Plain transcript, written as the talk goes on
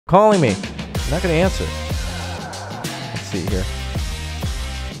calling me. I'm not going to answer. Let's see here.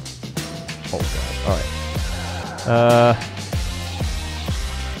 Oh, God. All right.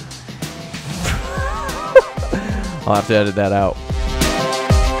 I'll have to edit that out.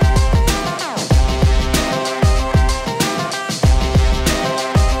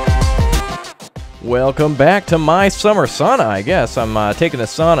 Welcome back to my summer sauna, I guess. I'm taking a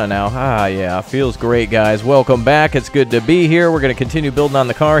sauna now. Ah, yeah, feels great, guys. Welcome back. It's good to be here. We're going to continue building on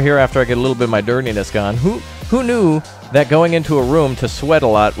the car here after I get a little bit of my dirtiness gone. Who knew that going into a room to sweat a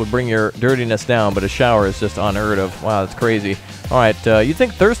lot would bring your dirtiness down, but a shower is just unheard of. Wow, that's crazy. All right, you'd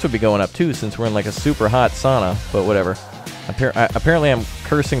think thirst would be going up, too, since we're in, like, a super hot sauna, but whatever. Apparently, I'm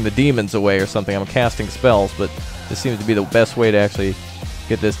cursing the demons away or something. I'm casting spells, but this seems to be the best way to actually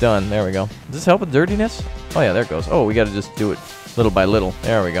get this done. There we go. Does this help with dirtiness? Oh, yeah, there it goes. Oh, we got to just do it little by little.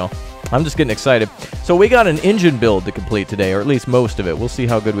 There we go. I'm just getting excited. So we got an engine build to complete today, or at least most of it. We'll see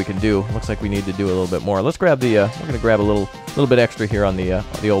how good we can do. Looks like we need to do a little bit more. Let's grab the, we're going to grab a little bit extra here on the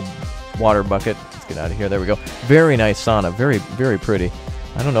old water bucket. Let's get out of here. There we go. Very nice sauna. Very, very pretty.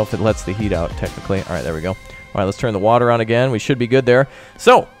 I don't know if it lets the heat out technically. All right, there we go. All right, let's turn the water on again. We should be good there.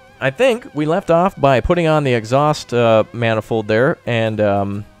 So I think we left off by putting on the exhaust manifold there, and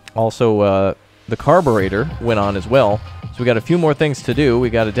also the carburetor went on as well. So we got a few more things to do. We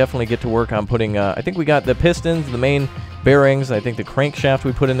got to definitely get to work on putting, I think we got the pistons, the main bearings, I think the crankshaft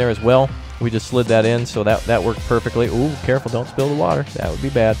we put in there as well. We just slid that in, so that worked perfectly. Ooh, careful, don't spill the water. That would be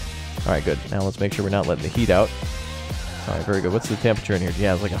bad. All right, good. Now let's make sure we're not letting the heat out. All right, very good. What's the temperature in here?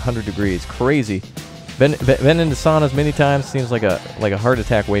 Yeah, it's like 100 degrees. Crazy. Been into saunas many times. Seems like a heart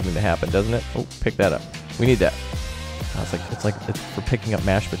attack waiting to happen, doesn't it? Oh, pick that up. We need that. Oh, it's like it's for picking up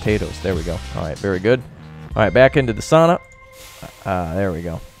mashed potatoes. There we go. All right, very good. All right, back into the sauna. There we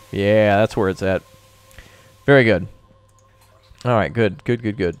go. Yeah, that's where it's at. Very good. All right, good.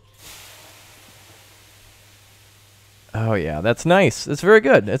 Oh yeah, that's nice. It's very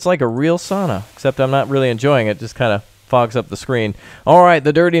good. It's like a real sauna, except I'm not really enjoying it. Just kind of fogs up the screen. All right,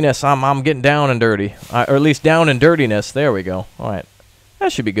 the dirtiness. I'm getting down and dirty, or at least down in dirtiness. There we go. All right,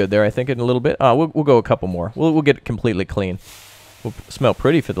 that should be good there. I think in a little bit. We'll go a couple more. We'll get it completely clean. We'll smell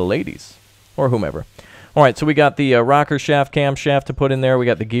pretty for the ladies or whomever. All right, so we got the rocker shaft, cam shaft to put in there. We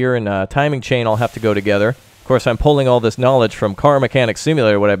got the gear and timing chain all have to go together. Of course, I'm pulling all this knowledge from Car Mechanic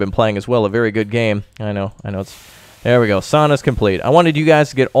Simulator, what I've been playing as well. A very good game. I know. There we go. Sauna's complete. I wanted you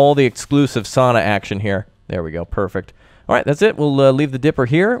guys to get all the exclusive sauna action here. There we go. Perfect. All right, that's it. We'll leave the dipper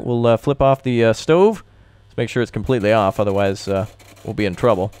here. We'll flip off the stove. Let's make sure it's completely off, otherwise we'll be in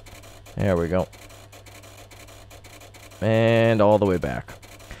trouble. There we go. And all the way back.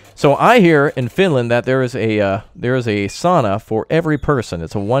 So I hear in Finland that there is a sauna for every person.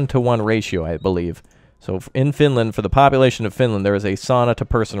 It's a 1-to-1 ratio, I believe. So in Finland, for the population of Finland, there is a sauna to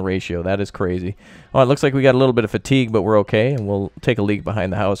person ratio. That is crazy. Oh, it looks like we got a little bit of fatigue, but we're okay, and we'll take a leak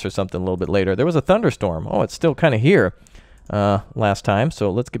behind the house or something a little bit later. There was a thunderstorm. Oh, it's still kind of here last time.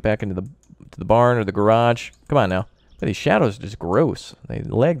 So let's get back into the barn or the garage. Come on now. These shadows are just gross. They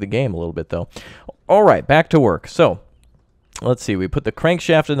lag the game a little bit, though. All right, back to work. So let's see. We put the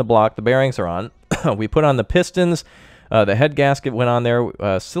crankshaft in the block. The bearings are on. We put on the pistons. The head gasket went on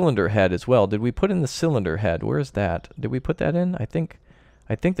there. Cylinder head as well. Did we put in the cylinder head? Where's that? Did we put that in? I think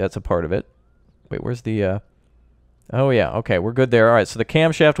that's a part of it. Wait, where's the... Oh, yeah. Okay, we're good there. All right, so the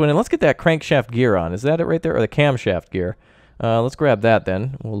camshaft went in. Let's get that crankshaft gear on. Is that it right there? Or the camshaft gear? Let's grab that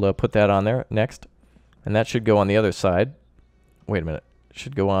then. We'll put that on there next. And that should go on the other side. Wait a minute. It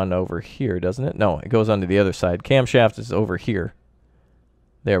should go on over here, doesn't it? No, it goes onto the other side. Camshaft is over here.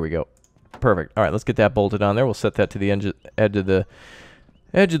 There we go. Perfect. All right, let's get that bolted on there. We'll set that to the edge of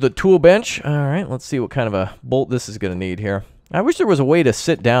the tool bench. All right, let's see what kind of a bolt this is going to need here. I wish there was a way to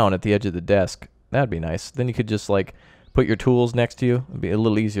sit down at the edge of the desk. That'd be nice. Then you could just like put your tools next to you. It'd be a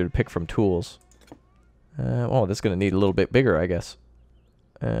little easier to pick from tools. Oh, this is going to need a little bit bigger, I guess.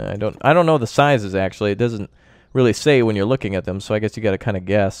 I don't know the sizes actually. It doesn't really say when you're looking at them, so I guess you got to kind of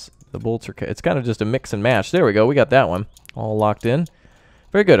guess. The bolts are. It's kind of just a mix and match. There we go. We got that one all locked in.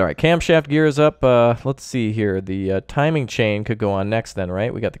 Very good. All right, camshaft gear is up. Let's see here. The timing chain could go on next then,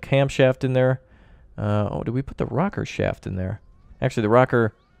 right? We got the camshaft in there. Oh, did we put the rocker shaft in there? Actually, the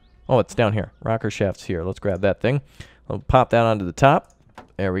rocker... Oh, it's down here. Rocker shaft's here. Let's grab that thing. We'll pop that onto the top.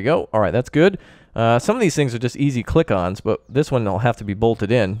 There we go. All right, that's good. Some of these things are just easy click-ons, but this one will have to be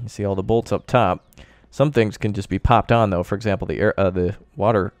bolted in. You see all the bolts up top. Some things can just be popped on, though. For example, the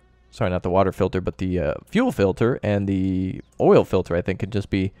water... Sorry, not the water filter, but the fuel filter and the oil filter, I think, could just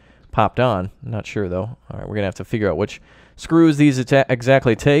be popped on. I'm not sure, though. All right, we're going to have to figure out which screws these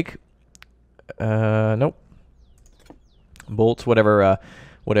exactly take. Nope. Bolts, whatever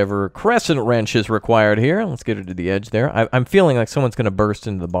whatever crescent wrench is required here. Let's get her to the edge there. I'm feeling like someone's going to burst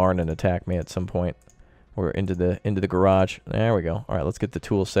into the barn and attack me at some point. Or into the garage. There we go. All right, let's get the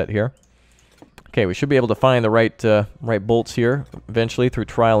tool set here. Okay, we should be able to find the right bolts here eventually through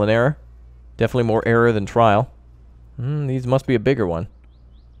trial and error. Definitely more error than trial. These must be a bigger one.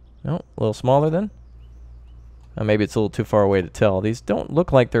 No, a little smaller then? Maybe it's a little too far away to tell. These don't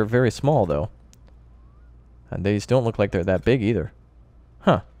look like they're very small, though. And these don't look like they're that big either.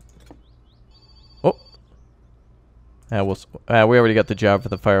 Huh. Oh. We already got the job for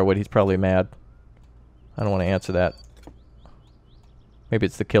the firewood. He's probably mad. I don't want to answer that. Maybe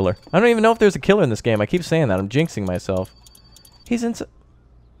it's the killer. I don't even know if there's a killer in this game. I keep saying that. I'm jinxing myself. He's inside.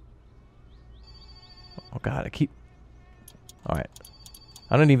 Oh, God. Alright.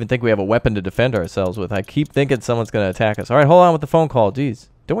 I don't even think we have a weapon to defend ourselves with. I keep thinking someone's going to attack us. Alright, hold on with the phone call. Jeez.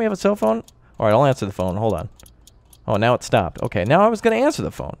 Don't we have a cell phone? Alright, I'll answer the phone. Hold on. Oh, now it stopped. Okay, now I was going to answer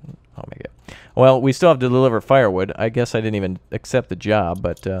the phone. Oh, my God. Well, we still have to deliver firewood. I guess I didn't even accept the job,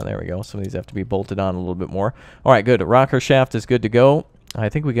 but there we go. Some of these have to be bolted on a little bit more. Alright, good. Rocker shaft is good to go. I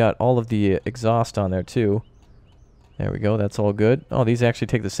think we got all of the exhaust on there, too. There we go. That's all good. Oh, these actually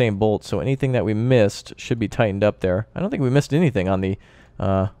take the same bolt, so anything that we missed should be tightened up there. I don't think we missed anything on the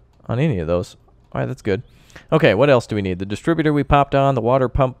on any of those. All right, that's good. Okay, what else do we need? The distributor we popped on, the water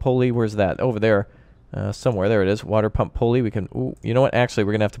pump pulley. Where's that? Over there, somewhere. There it is. Water pump pulley. We can. Ooh, you know what? Actually,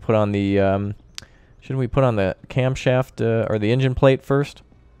 we're gonna have to put on the. Shouldn't we put on the camshaft or the engine plate first,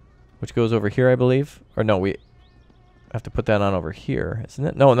 which goes over here, I believe? Or no, we have to put that on over here, isn't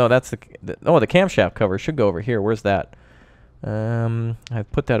it? No, that's the camshaft cover should go over here. Where's that? I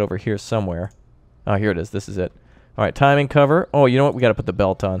put that over here somewhere. Oh, here it is. This is it. All right, timing cover. Oh, you know what? We got to put the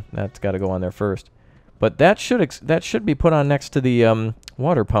belt on. That's got to go on there first. But that should be put on next to the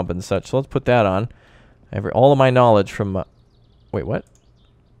water pump and such. So let's put that on. All of my knowledge from. Wait, what?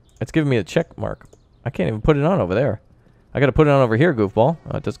 It's giving me a check mark. I can't even put it on over there. I got to put it on over here, goofball.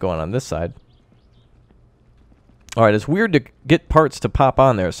 Oh, it does go on this side. All right, it's weird to get parts to pop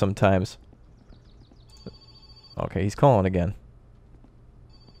on there sometimes. Okay, he's calling again.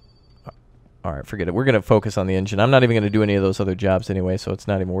 All right, forget it. We're going to focus on the engine. I'm not even going to do any of those other jobs anyway, so it's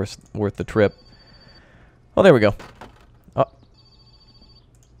not even worth the trip. Oh, there we go. Oh.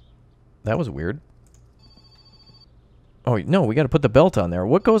 That was weird. Oh, no, we got to put the belt on there.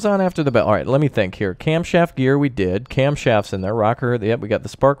 What goes on after the belt? All right, let me think here. Camshaft gear we did. Camshafts in there. Rocker. Yep, we got the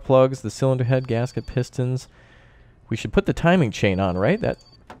spark plugs, the cylinder head, gasket, pistons. We should put the timing chain on, right?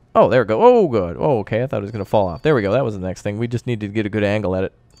 Oh, there we go. Oh, good. Oh, okay. I thought it was going to fall off. There we go. That was the next thing. We just needed to get a good angle at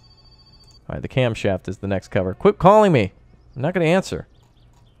it. All right, the camshaft is the next cover. Quit calling me. I'm not going to answer.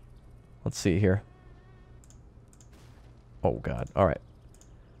 Let's see here. Oh, God. All right.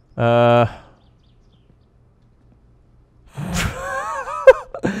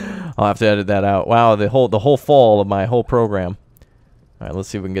 I'll have to edit that out. Wow, the whole fall of my whole program. All right, let's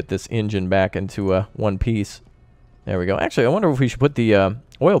see if we can get this engine back into one piece. There we go. Actually, I wonder if we should put the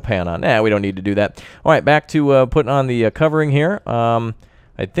oil pan on. Nah, we don't need to do that. All right, back to putting on the covering here.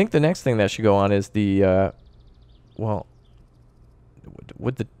 I think the next thing that should go on is the, well,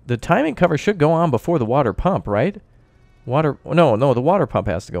 would the timing cover should go on before the water pump, right? No, the water pump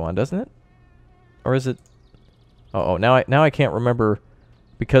has to go on, doesn't it? Or is it? Oh, now I can't remember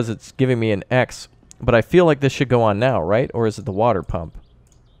because it's giving me an X. But I feel like this should go on now, right? Or is it the water pump?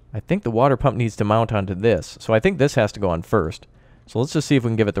 I think the water pump needs to mount onto this. So I think this has to go on first. So let's just see if we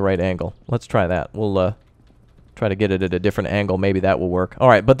can give it the right angle. Let's try that. We'll try to get it at a different angle. Maybe that will work. All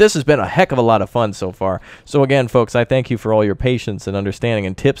right, but this has been a heck of a lot of fun so far. So again, folks, I thank you for all your patience and understanding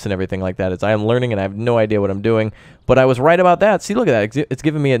and tips and everything like that. As I am learning and I have no idea what I'm doing. But I was right about that. See, look at that. It's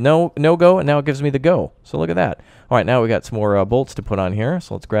giving me a no-go, and now it gives me the go. So look at that. All right, now we got some more bolts to put on here.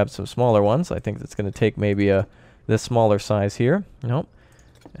 So let's grab some smaller ones. I think that's going to take maybe this smaller size here. Nope.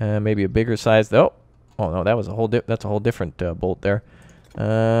 Maybe a bigger size. Oh no, that was that's a whole different bolt there.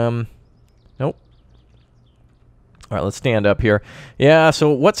 Nope. All right, let's stand up here. Yeah,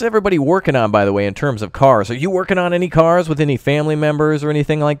 so what's everybody working on, by the way, in terms of cars? Are you working on any cars with any family members or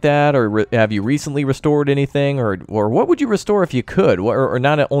anything like that? Or have you recently restored anything? Or what would you restore if you could? Or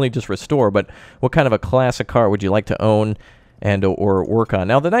not only just restore, but what kind of a classic car would you like to own and or work on?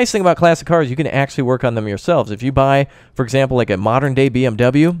 Now, the nice thing about classic cars, you can actually work on them yourselves. If you buy, for example, like a modern-day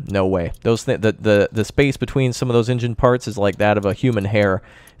BMW, no way. The space between some of those engine parts is like that of a human hair.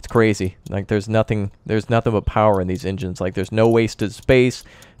 It's crazy. Like there's nothing but power in these engines. Like there's no wasted space,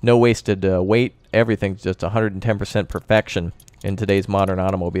 no wasted weight. Everything's just 110% perfection in today's modern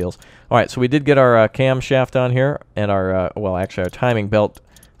automobiles. All right, so we did get our camshaft on here and our well, actually our timing belt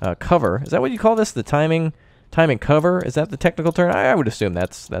cover. Is that what you call this? The timing Timing cover, is that the technical term? I would assume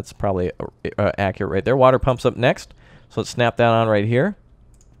that's probably accurate right there. Water pump's up next. So let's snap that on right here.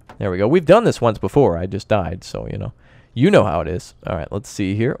 There we go. We've done this once before. I just died, so you know how it is. All right, let's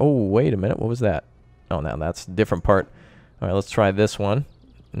see here. Oh, wait a minute. What was that? Oh, now that's a different part. All right, let's try this one.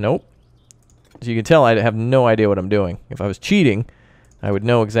 Nope. As you can tell, I have no idea what I'm doing. If I was cheating, I would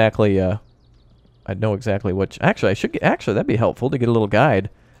know exactly. I'd know exactly what. Actually, that'd be helpful to get a little guide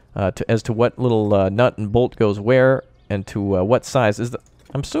as to what little nut and bolt goes where and to what size is the.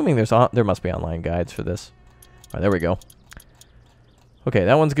 I'm assuming there must be online guides for this. All right, there we go. Okay,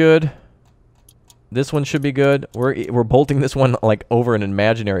 that one's good. This one should be good. We're bolting this one like over an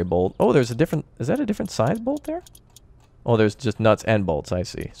imaginary bolt. Oh, there's a different. Is that a different size bolt there? Oh, there's just nuts and bolts. I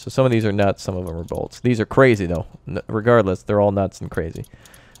see. So some of these are nuts, some of them are bolts. These are crazy though. Regardless, they're all nuts and crazy.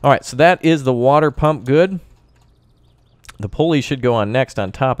 All right, so that is the water pump good. The pulley should go on next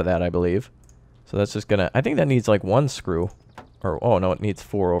on top of that, I believe. So that's just gonna. I think that needs like one screw. Or, oh, no, it needs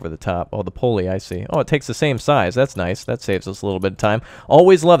 4 over the top. Oh, the pulley, I see. Oh, it takes the same size. That's nice. That saves us a little bit of time.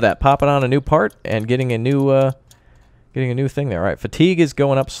 Always love that. Popping on a new part and getting a new thing there. All right, fatigue is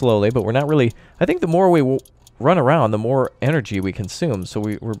going up slowly, but we're not really... I think the more we run around, the more energy we consume. So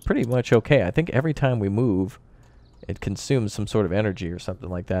we're pretty much okay. I think every time we move, it consumes some sort of energy or something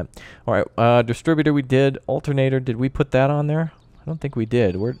like that. All right, distributor we did. Alternator, did we put that on there? I don't think we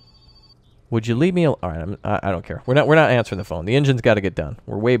did. Would you leave me alone? All right, I don't care. We're not answering the phone. The engine's got to get done.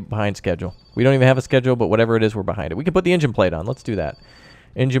 We're way behind schedule. We don't even have a schedule, but whatever it is, we're behind it. We can put the engine plate on. Let's do that.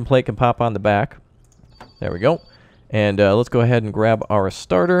 Engine plate can pop on the back. There we go. And let's go ahead and grab our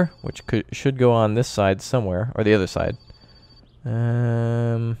starter, which should go on this side somewhere, or the other side.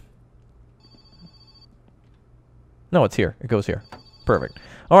 No, it's here. It goes here. Perfect.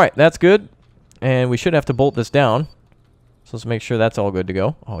 All right, that's good. And we should have to bolt this down. So let's make sure that's all good to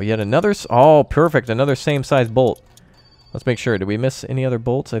go. Oh, yet another... Oh, perfect. Another same size bolt. Let's make sure. Did we miss any other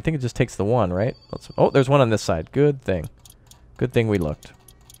bolts? I think it just takes the one, right? Oh, there's one on this side. Good thing. Good thing we looked.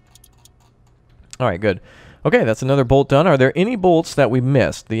 All right, good. Okay, that's another bolt done. Are there any bolts that we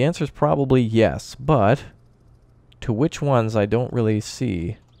missed? The answer is probably yes, but to which ones I don't really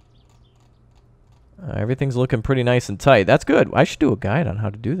see. Everything's looking pretty nice and tight. That's good. I should do a guide on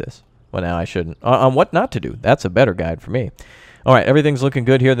how to do this. Well, now I shouldn't. On what not to do. That's a better guide for me. All right, everything's looking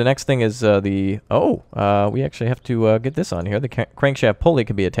good here. The next thing is we actually have to get this on here. The crankshaft pulley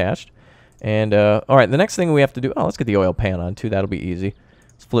can be attached. And, all right, the next thing we have to do... Oh, let's get the oil pan on, too. That'll be easy.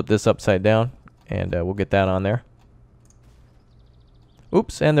 Let's flip this upside down, and we'll get that on there.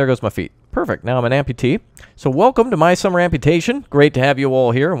 Oops, and there goes my feet. Perfect. Now I'm an amputee. So welcome to my summer amputation. Great to have you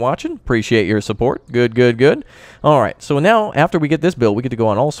all here and watching. Appreciate your support. Good, good, good. All right. So now, after we get this build, we get to go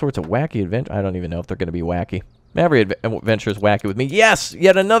on all sorts of wacky adventures. I don't even know if they're going to be wacky. Every adventure is wacky with me. Yes!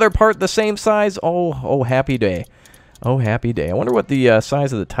 Yet another part the same size. Oh, happy day. Oh, happy day. I wonder what the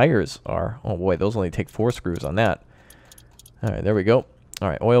size of the tires are. Oh, boy. Those only take 4 screws on that. All right. There we go. All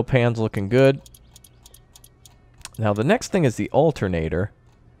right. Oil pan's looking good. Now, the next thing is the alternator.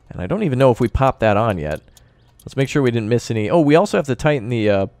 And I don't even know if we popped that on yet. Let's make sure we didn't miss any. Oh, we also have to tighten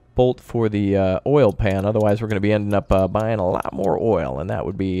the bolt for the oil pan. Otherwise, we're going to be ending up buying a lot more oil, and that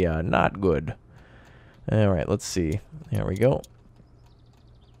would be not good. All right, let's see. There we go.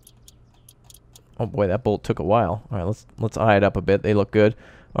 Oh boy, that bolt took a while. All right, let's eye it up a bit. They look good.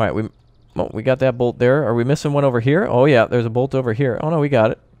 All right, we got that bolt there. Are we missing one over here? Oh yeah, there's a bolt over here. Oh no, we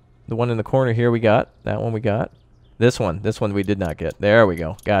got it. The one in the corner here we got. That one we got. This one we did not get. There we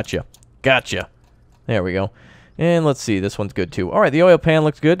go. Gotcha. Gotcha. There we go. And let's see. This one's good too. All right, the oil pan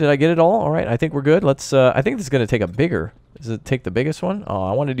looks good. Did I get it all? All right, I think we're good. Let's. I think this is going to take a bigger. Does it take the biggest one? Oh,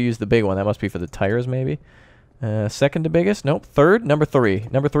 I wanted to use the big one. That must be for the tires, maybe. Second to biggest? Nope. Third? Number 3.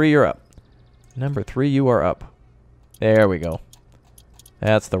 Number 3, you're up. Number 3, you are up. There we go.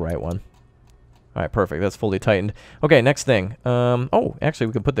 That's the right one. All right, perfect. That's fully tightened. Okay, next thing. Oh, actually,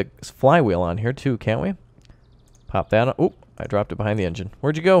 we can put the flywheel on here too, can't we? Pop that on. Oop, I dropped it behind the engine.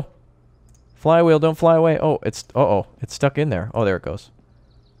 Where'd you go? Flywheel, don't fly away. Oh, it's... Uh-oh, it's stuck in there. Oh, there it goes.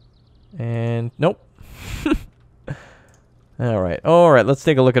 And... Nope. All right, let's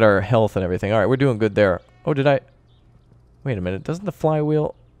take a look at our health and everything. All right, we're doing good there. Oh, did I... Wait a minute, doesn't the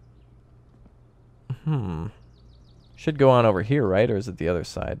flywheel... Should go on over here, right? Or is it the other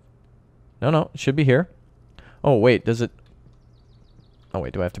side? No, it should be here. Oh, wait, does it... Oh,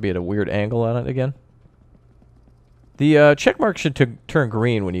 wait, do I have to be at a weird angle on it again? The check mark should turn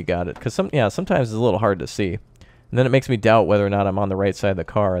green when you got it, because sometimes it's a little hard to see. And then it makes me doubt whether or not I'm on the right side of the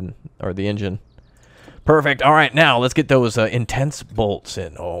car or the engine. Perfect. All right, now let's get those intense bolts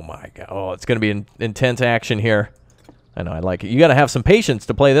in. Oh, my God. Oh, it's going to be intense action here. I know, I like it. You got to have some patience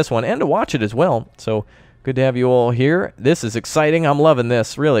to play this one and to watch it as well. So Good to have you all here. This is exciting. I'm loving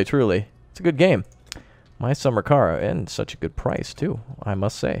this. Really, truly. It's a good game. My summer car, and such a good price, too, I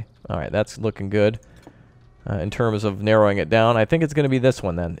must say. All right, that's looking good in terms of narrowing it down. I think it's going to be this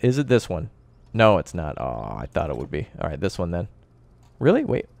one, then. Is it this one? No, it's not. Oh, I thought it would be. All right, this one, then. Really?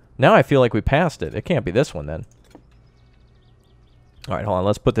 Wait. Now I feel like we passed it. It can't be this one, then. All right, hold on.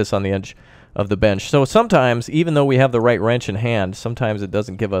 Let's put this on the edge of the bench. So sometimes, even though we have the right wrench in hand, sometimes it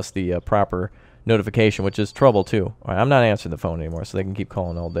doesn't give us the proper notification, which is trouble too. All right, I'm not answering the phone anymore, so they can keep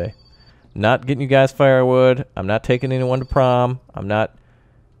calling all day. Not getting you guys firewood. I'm not taking anyone to prom. I'm not,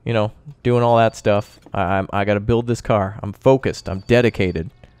 you know, doing all that stuff. I got to build this car. I'm focused. I'm dedicated.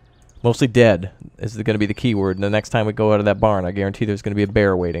 Mostly dead is going to be the key word. And the next time we go out of that barn, I guarantee there's going to be a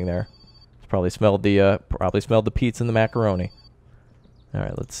bear waiting there. It's probably smelled the pizza and the macaroni. All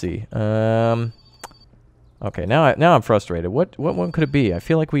right, let's see. Okay, now I'm frustrated. What one could it be? I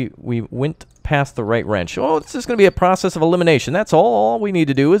feel like we went past the right wrench. Oh, it's just going to be a process of elimination. That's all. All we need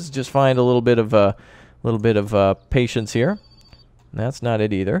to do is just find a little bit of patience here. That's not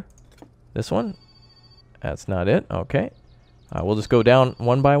it either. This one. That's not it. Okay. We'll just go down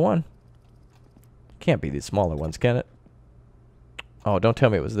one by one. Can't be these smaller ones, can it? Oh, don't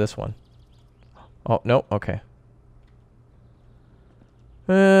tell me it was this one. Oh, no. Okay.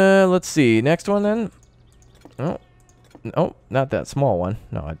 Let's see. Next one then. Oh, not that small one.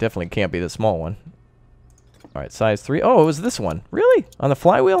 No, it definitely can't be the small one. All right, size 3. Oh, it was this one. Really? On the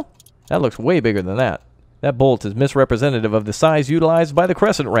flywheel? That looks way bigger than that. That bolt is misrepresentative of the size utilized by the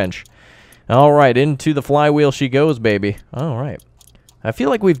crescent wrench. All right, into the flywheel she goes, baby. All right. I feel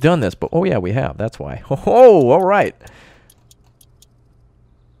like we've done this, but oh yeah, we have. That's why. Oh, all right.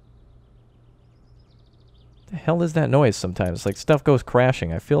 The hell is that noise sometimes? It's like stuff goes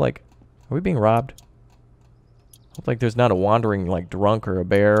crashing. I feel like... Are we being robbed? Hope like there's not a wandering like drunk or a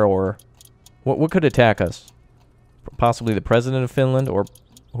bear or... What could attack us? Possibly the president of Finland or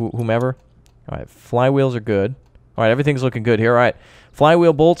whomever. Alright, flywheels are good. Alright, everything's looking good here. Alright,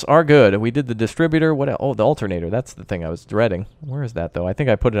 flywheel bolts are good. We did the distributor. What else? Oh, the alternator. That's the thing I was dreading. Where is that, though? I think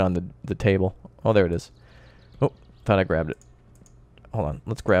I put it on the table. Oh, there it is. Oh, thought I grabbed it. Hold on.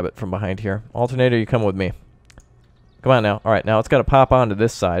 Let's grab it from behind here. Alternator, you come with me. Come on now. Alright, now it's got to pop onto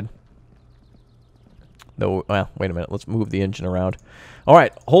this side. Though, well, wait a minute. Let's move the engine around. All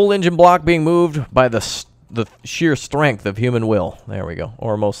right, whole engine block being moved by the sheer strength of human will. There we go.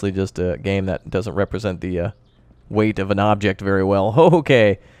 Or mostly just a game that doesn't represent the weight of an object very well.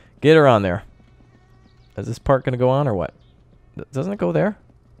 Okay, get her on there. Is this part going to go on or what? Doesn't it go there?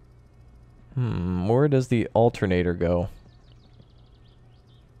 Where does the alternator go?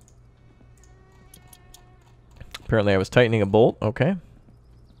 Apparently I was tightening a bolt. Okay.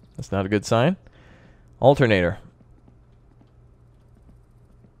 That's not a good sign. Alternator.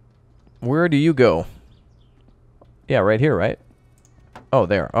 Where do you go? Yeah, right here, right? Oh,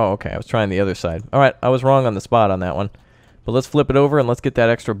 there. Oh, okay. I was trying the other side. All right, I was wrong on the spot on that one. But let's flip it over and let's get that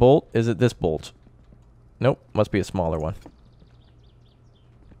extra bolt. Is it this bolt? Nope. Must be a smaller one.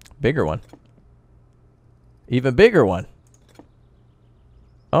 Bigger one. Even bigger one.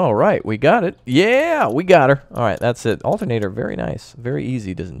 All right, we got it. Yeah, we got her. All right, that's it. Alternator, very nice. Very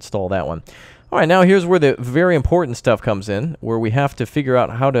easy to install that one. All right, now here's where the very important stuff comes in, where we have to figure out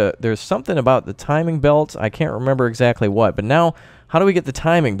how to... There's something about the timing belt. I can't remember exactly what, but now, how do we get the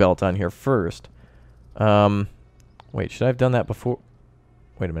timing belt on here first? Wait, should I have done that before?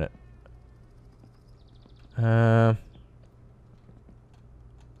 Wait a minute.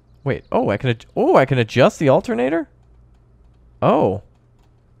 Wait, oh, I can adjust the alternator? Oh.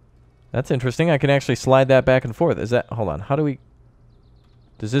 That's interesting. I can actually slide that back and forth. Is that... Hold on. How do we...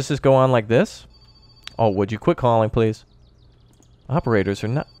 Does this just go on like this? Oh, would you quit calling, please? Operators are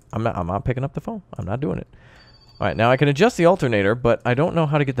not... I'm not picking up the phone. I'm not doing it. All right, now I can adjust the alternator, but I don't know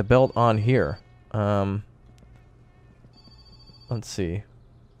how to get the belt on here. Let's see.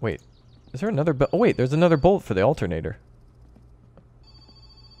 Wait. Is there another belt? Oh, wait. There's another bolt for the alternator.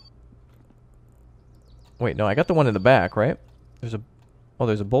 Wait, no. I got the one in the back, right? There's a... Oh,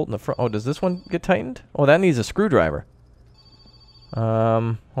 there's a bolt in the front. Oh, does this one get tightened? Oh, that needs a screwdriver.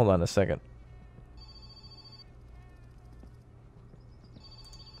 Hold on a second.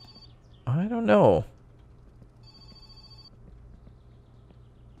 I don't know.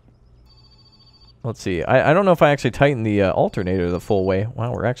 Let's see. I don't know if I actually tightened the alternator the full way.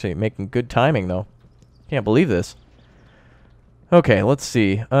 Wow, we're actually making good timing, though. Can't believe this. Okay, let's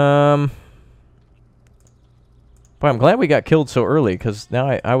see. Boy, I'm glad we got killed so early, because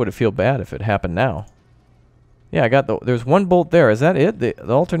now I would feel bad if it happened now. Yeah, I got the... There's one bolt there. Is that it? The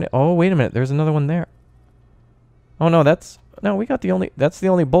alternate... Oh, wait a minute. There's another one there. Oh, no, that's... No, we got the only... That's the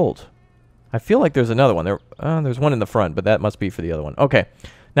only bolt. I feel like there's another one. There's one in the front, but that must be for the other one. Okay.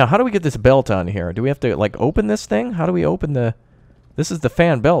 Now, how do we get this belt on here? Do we have to, like, open this thing? How do we open the... This is the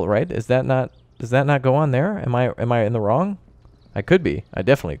fan belt, right? Is that not... Does that not go on there? Am I in the wrong? I could be. I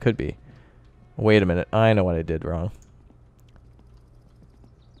definitely could be. Wait a minute. I know what I did wrong.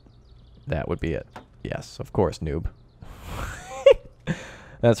 That would be it. Yes, of course, noob.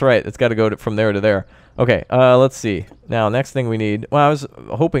 That's right. It's got to go from there to there. Okay, let's see. Now, next thing we need... Well, I was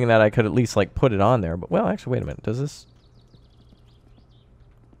hoping that I could at least, like, put it on there. But, well, actually, wait a minute. Does this...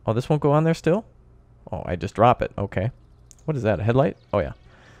 Oh, this won't go on there still? Oh, I just drop it. Okay. What is that? A headlight? Oh, yeah.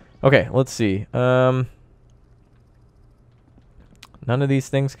 Okay, let's see. None of these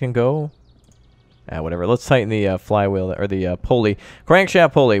things can go. Whatever. Let's tighten the flywheel, or the pulley.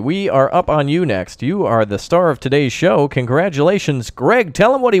 Crankshaft pulley. We are up on you next. You are the star of today's show. Congratulations, Greg.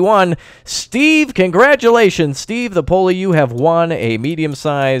 Tell him what he won. Steve, congratulations. Steve, the pulley, you have won a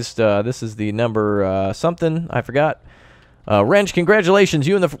medium-sized, this is the number something. I forgot. Wrench, congratulations.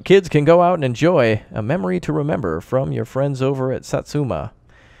 You and the kids can go out and enjoy a memory to remember from your friends over at Satsuma.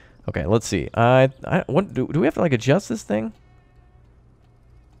 Okay, let's see. What do we have to, like, adjust this thing?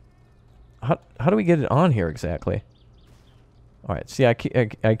 How do we get it on here exactly? All right. See, I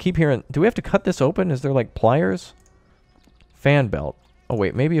keep hearing. Do we have to cut this open? Is there like pliers? Fan belt. Oh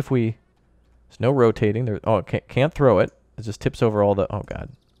wait, maybe if we. There's no rotating. There. Oh, can't throw it. It just tips over all the. Oh god.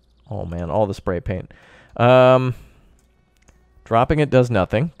 Oh man, all the spray paint. Dropping it does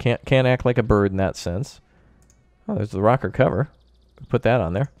nothing. Can't act like a bird in that sense. Oh, there's the rocker cover. Put that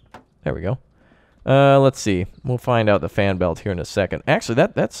on there. There we go. Let's see. We'll find out the fan belt here in a second. Actually,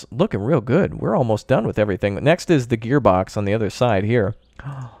 that's looking real good. We're almost done with everything. Next is the gearbox on the other side here.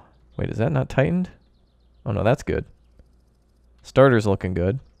 Wait, is that not tightened? Oh, no, that's good. Starter's looking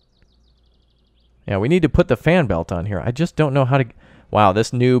good. Yeah, we need to put the fan belt on here. I just don't know how to... Wow,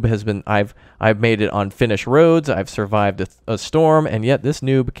 this noob has been... I've made it on finished roads. I've survived a storm, and yet this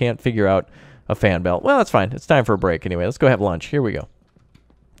noob can't figure out a fan belt. Well, that's fine. It's time for a break anyway. Let's go have lunch. Here we go.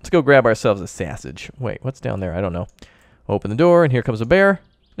 Let's go grab ourselves a sausage. Wait, what's down there? I don't know. Open the door, and here comes a bear.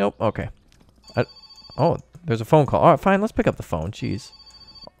 Nope, okay. Oh, there's a phone call. All right, fine, let's pick up the phone. Jeez.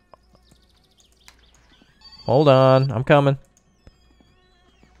 Hold on, I'm coming.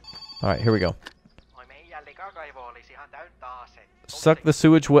 All right, here we go. Suck the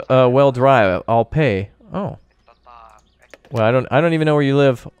sewage well dry. I'll pay. Oh. Well, I don't even know where you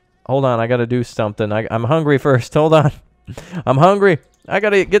live. Hold on, I got to do something. I'm hungry first. Hold on. I'm hungry. I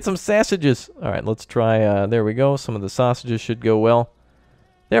gotta get some sausages. All right, let's try, there we go. Some of the sausages should go well.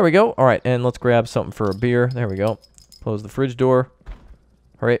 There we go. All right, and let's grab something for a beer. There we go. Close the fridge door.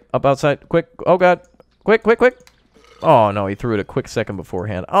 Hurry, up outside. Quick. Oh, God. Quick, quick, quick. Oh, no, he threw it a quick second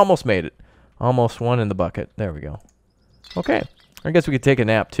beforehand. Almost made it. Almost one in the bucket. There we go. Okay. I guess we could take a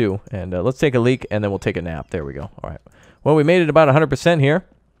nap, too. And let's take a leak, and then we'll take a nap. There we go. All right. Well, we made it about 100% here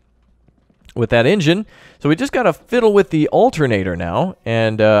with that engine. So we just got to fiddle with the alternator now.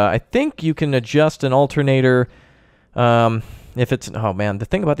 And I think you can adjust an alternator if it's... Oh, man. The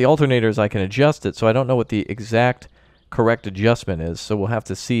thing about the alternator is I can adjust it, so I don't know what the exact correct adjustment is. So we'll have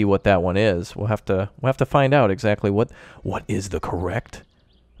to see what that one is. We'll have to find out exactly what is the correct...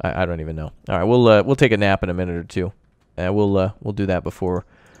 I don't even know. All right, we'll take a nap in a minute or two. We'll do that before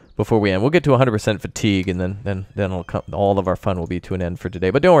we end. We'll get to 100% fatigue, and then all of our fun will be to an end for today.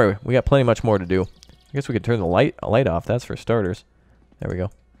 But don't worry, we got plenty much more to do. I guess we could turn the light off. That's for starters. There we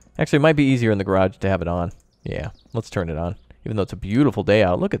go. Actually, it might be easier in the garage to have it on. Yeah, let's turn it on. Even though it's a beautiful day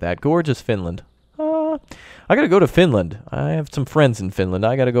out. Look at that. Gorgeous Finland. I got to go to Finland. I have some friends in Finland.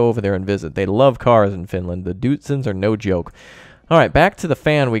 I got to go over there and visit. They love cars in Finland. The Dosen's are no joke. All right, back to the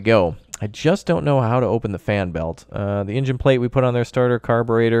fan we go. I just don't know how to open the fan belt. The engine plate we put on there, starter,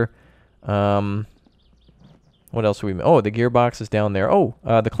 carburetor. What else do we... Oh, the gearbox is down there. Oh,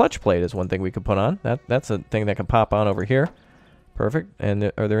 the clutch plate is one thing we could put on. That's a thing that can pop on over here. Perfect.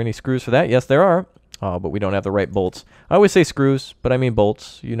 And are there any screws for that? Yes, there are. Oh, but we don't have the right bolts. I always say screws, but I mean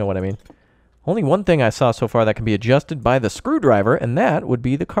bolts. You know what I mean. Only one thing I saw so far that can be adjusted by the screwdriver, and that would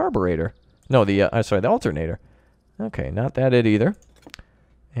be the carburetor. No, the alternator. Okay, not that it either.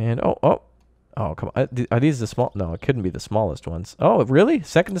 And, oh, come on. Are these the small? No, it couldn't be the smallest ones. Oh, really?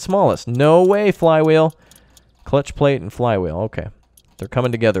 Second to smallest. No way, flywheel. Clutch plate and flywheel. Okay. They're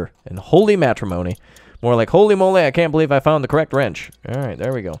coming together in holy matrimony. More like, holy moly, I can't believe I found the correct wrench. All right,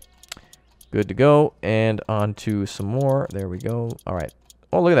 there we go. Good to go. And on to some more. There we go. All right.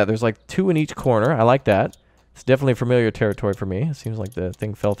 Oh, look at that. There's like 2 in each corner. I like that. It's definitely familiar territory for me. It seems like the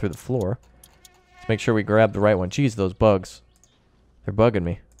thing fell through the floor. Let's make sure we grab the right one. Jeez, those bugs. They're bugging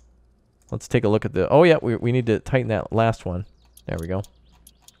me. Let's take a look at the... Oh, yeah, we need to tighten that last one. There we go.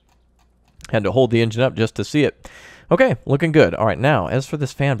 Had to hold the engine up just to see it. Okay, looking good. All right, now, as for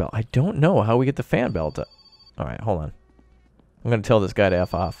this fan belt, I don't know how we get the fan belt up. All right, hold on. I'm going to tell this guy to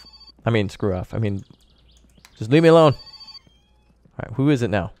F off. I mean, screw off. I mean, just leave me alone. All right, who is it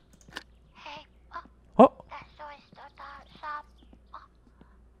now? Oh.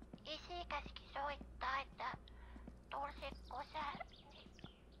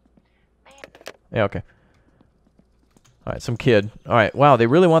 Yeah, okay. All right, some kid. All right, wow, they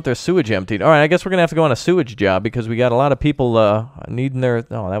really want their sewage emptied. All right, I guess we're going to have to go on a sewage job because we got a lot of people needing their...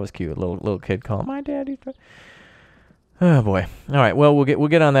 Oh, that was cute. Little kid calling, my daddy. Oh, boy. All right, well, we'll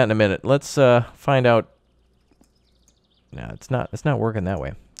get on that in a minute. Let's find out... No, it's not working that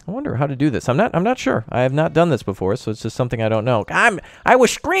way. I wonder how to do this. I'm not sure. I have not done this before, so it's just something I don't know. I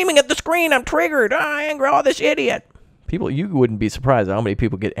was screaming at the screen. I'm triggered. Angry, oh, this idiot. People, you wouldn't be surprised how many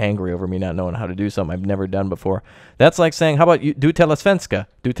people get angry over me not knowing how to do something I've never done before. That's like saying, how about you do tella svenska?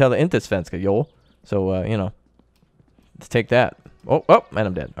 Do tella inte svenska, yo. So, you know, let's take that. Oh, and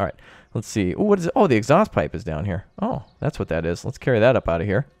I'm dead. All right. Let's see. Oh, what is it? Oh, the exhaust pipe is down here. Oh, that's what that is. Let's carry that up out of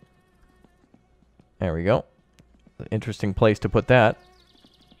here. There we go. Interesting place to put that.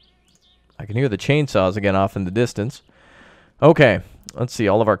 I can hear the chainsaws again off in the distance. Okay. Let's see,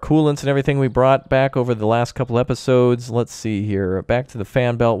 all of our coolants and everything we brought back over the last couple episodes. Let's see here. Back to the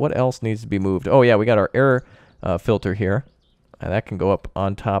fan belt. What else needs to be moved? Oh, yeah, we got our air filter here. And that can go up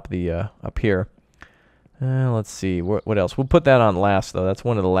on top of the, up here. Let's see, what else? We'll put that on last, though. That's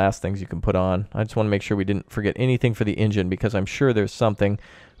one of the last things you can put on. I just want to make sure we didn't forget anything for the engine because I'm sure there's something.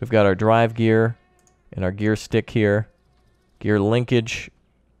 We've got our drive gear and our gear stick here. Gear linkage.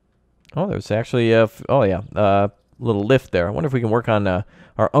 Oh, there's actually, little lift there. I wonder if we can work on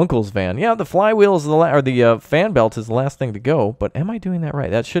our uncle's van. Yeah, the flywheel is the fan belt is the last thing to go. But am I doing that right?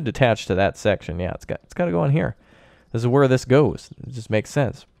 That should attach to that section. Yeah, it's got to go on here. This is where this goes. It just makes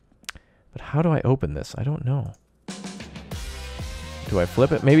sense. But how do I open this? I don't know. Do I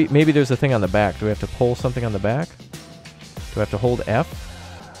flip it? Maybe there's a thing on the back. Do we have to pull something on the back? Do I have to hold F?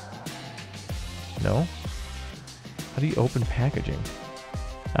 No. How do you open packaging?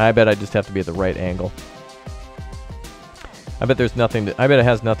 I bet I just have to be at the right angle. I bet there's nothing I bet it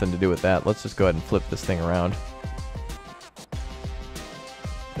has nothing to do with that. Let's just go ahead and flip this thing around.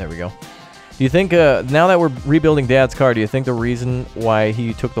 There we go. Do you think, now that we're rebuilding Dad's car, do you think the reason why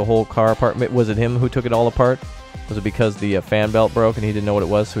he took the whole car apart, was it him who took it all apart? Was it because the fan belt broke and he didn't know what it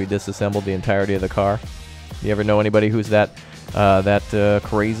was, so he disassembled the entirety of the car? Do you ever know anybody who's that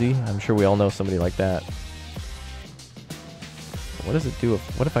crazy? I'm sure we all know somebody like that. What does it do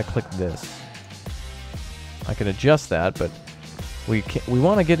what if I click this? I can adjust that, but we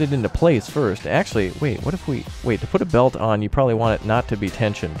want to get it into place first. Actually, wait, what if to put a belt on, you probably want it not to be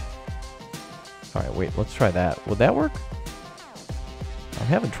tensioned. All right, wait, let's try that. Would that work? I'm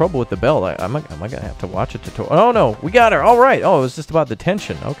having trouble with the belt. Am I going to have to watch it tutorial? Oh, no, we got her. All right. Oh, it was just about the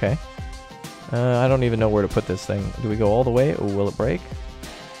tension. Okay. I don't even know where to put this thing. Do we go all the way? Or will it break?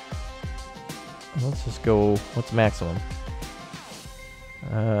 Let's just go, what's maximum?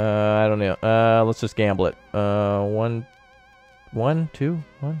 I don't know. Let's just gamble it. 1, 2,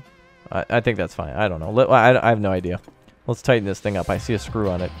 1. I think that's fine. I don't know. I have no idea. Let's tighten this thing up. I see a screw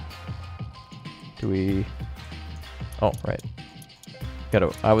on it. Do we... Oh, right.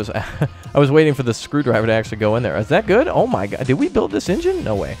 I was waiting for the screwdriver to actually go in there. Is that good? Oh my god. Did we build this engine?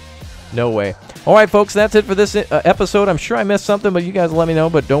 No way. No way. All right, folks, that's it for this episode. I'm sure I missed something, but you guys let me know.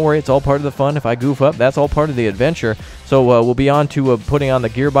 But don't worry, it's all part of the fun. If I goof up, that's all part of the adventure. So we'll be on to putting on the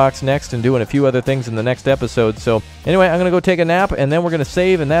gearbox next and doing a few other things in the next episode. So anyway, I'm going to go take a nap, and then we're going to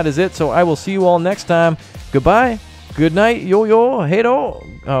save, and that is it. So I will see you all next time. Goodbye. Good night. Yo-yo. Hey-do.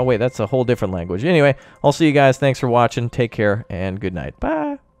 Oh, wait, that's a whole different language. Anyway, I'll see you guys. Thanks for watching. Take care, and good night.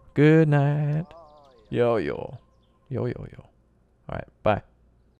 Bye. Good night. Yo-yo. Yo-yo-yo. All right, bye.